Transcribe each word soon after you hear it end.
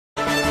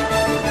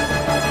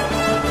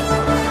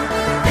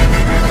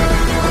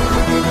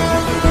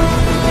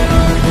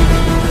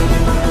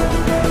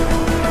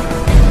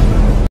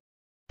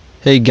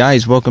Hey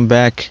guys, welcome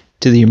back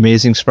to the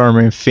Amazing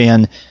Spider-Man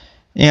fan.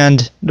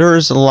 And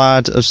there's a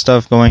lot of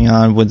stuff going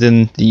on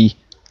within the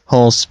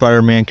whole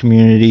Spider-Man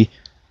community.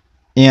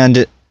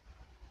 And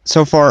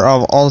so far,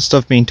 of all the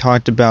stuff being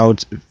talked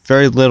about,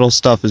 very little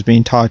stuff is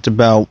being talked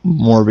about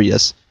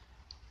Morbius.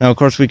 Now, of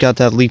course, we got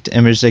that leaked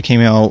image that came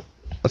out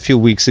a few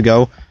weeks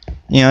ago,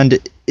 and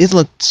it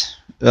looked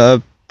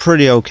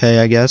pretty okay,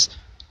 I guess.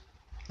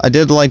 I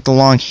did like the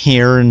long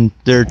hair, and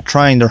they're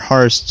trying their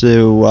hardest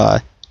to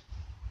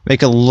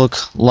make it look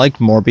like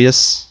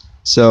Morbius.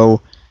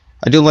 So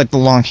I do like the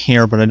long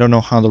hair, but I don't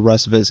know how the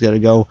rest of it is gonna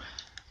go.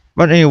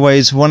 But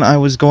anyways, when I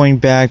was going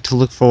back to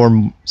look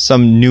for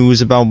some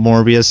news about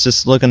Morbius,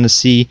 just looking to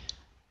see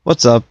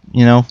what's up,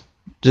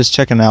 just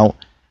checking out,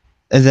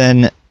 and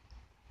then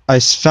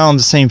I found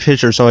the same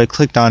picture, so I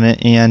clicked on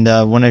it, and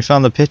when I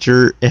found the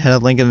picture, it had a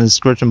link in the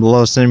description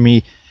below sending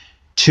me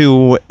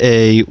to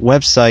a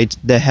website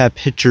that had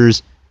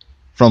pictures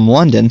from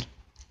London.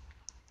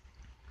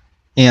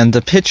 And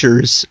the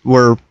pictures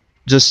were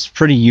just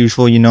pretty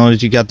usual,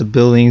 you got the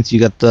buildings, you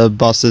got the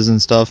buses and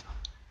stuff.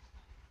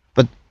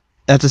 But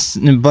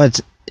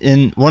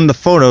in one of the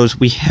photos,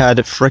 we had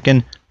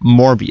frickin'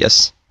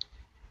 Morbius.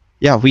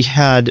 Yeah, we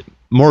had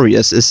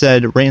Morbius. It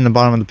said right in the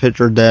bottom of the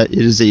picture that it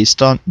is a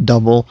stunt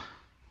double,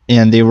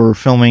 and they were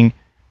filming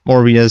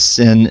Morbius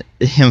and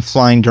him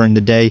flying during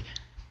the day.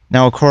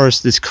 Now, of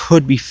course, this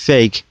could be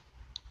fake,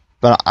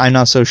 but I'm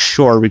not so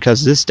sure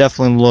because this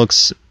definitely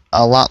looks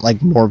a lot like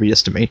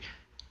Morbius to me.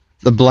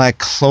 The black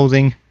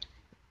clothing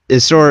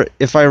is sort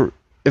of,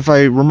 if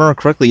I remember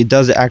correctly, it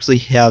does actually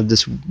have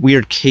this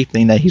weird cape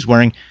thing that he's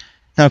wearing.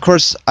 Now, of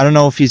course, I don't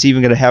know if he's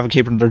even going to have a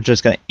cape or they're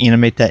just going to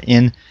animate that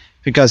in,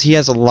 because he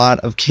has a lot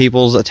of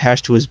cables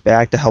attached to his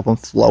back to help him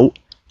float.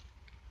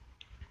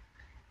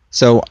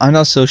 So I'm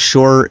not so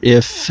sure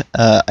if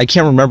I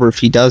can't remember if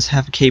he does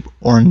have a cape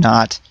or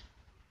not.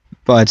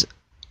 But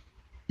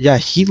yeah,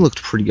 he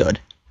looked pretty good.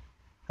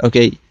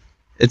 Okay,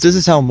 if this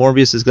is how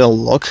Morbius is going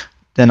to look,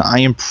 then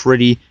I am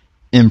pretty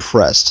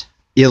impressed.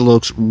 It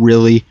looks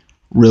really,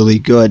 really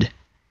good.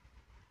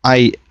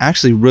 I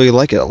actually really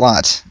like it a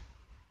lot.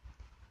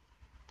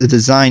 The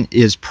design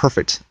is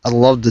perfect. I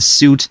love the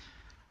suit.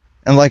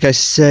 And like I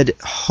said,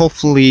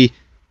 hopefully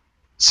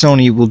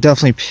Sony will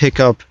definitely pick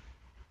up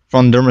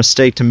from their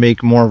mistake to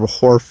make more of a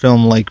horror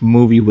film-like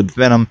movie with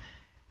Venom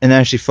and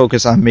actually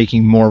focus on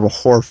making more of a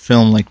horror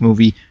film-like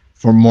movie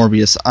for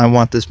Morbius. I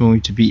want this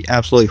movie to be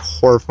absolutely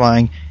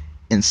horrifying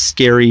and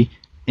scary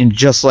and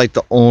just like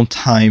the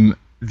old-time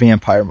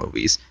vampire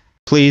movies.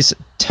 Please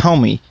tell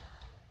me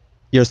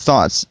your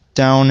thoughts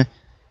down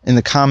in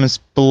the comments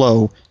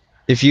below.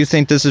 If you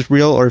think this is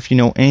real or if you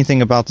know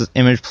anything about this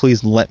image,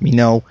 please let me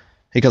know,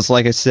 because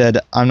like I said,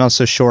 I'm not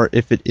so sure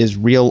if it is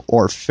real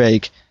or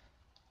fake.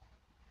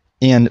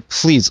 And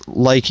please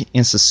like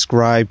and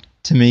subscribe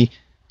to me.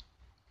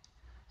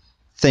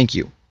 Thank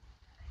you,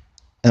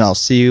 and I'll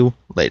see you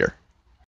later.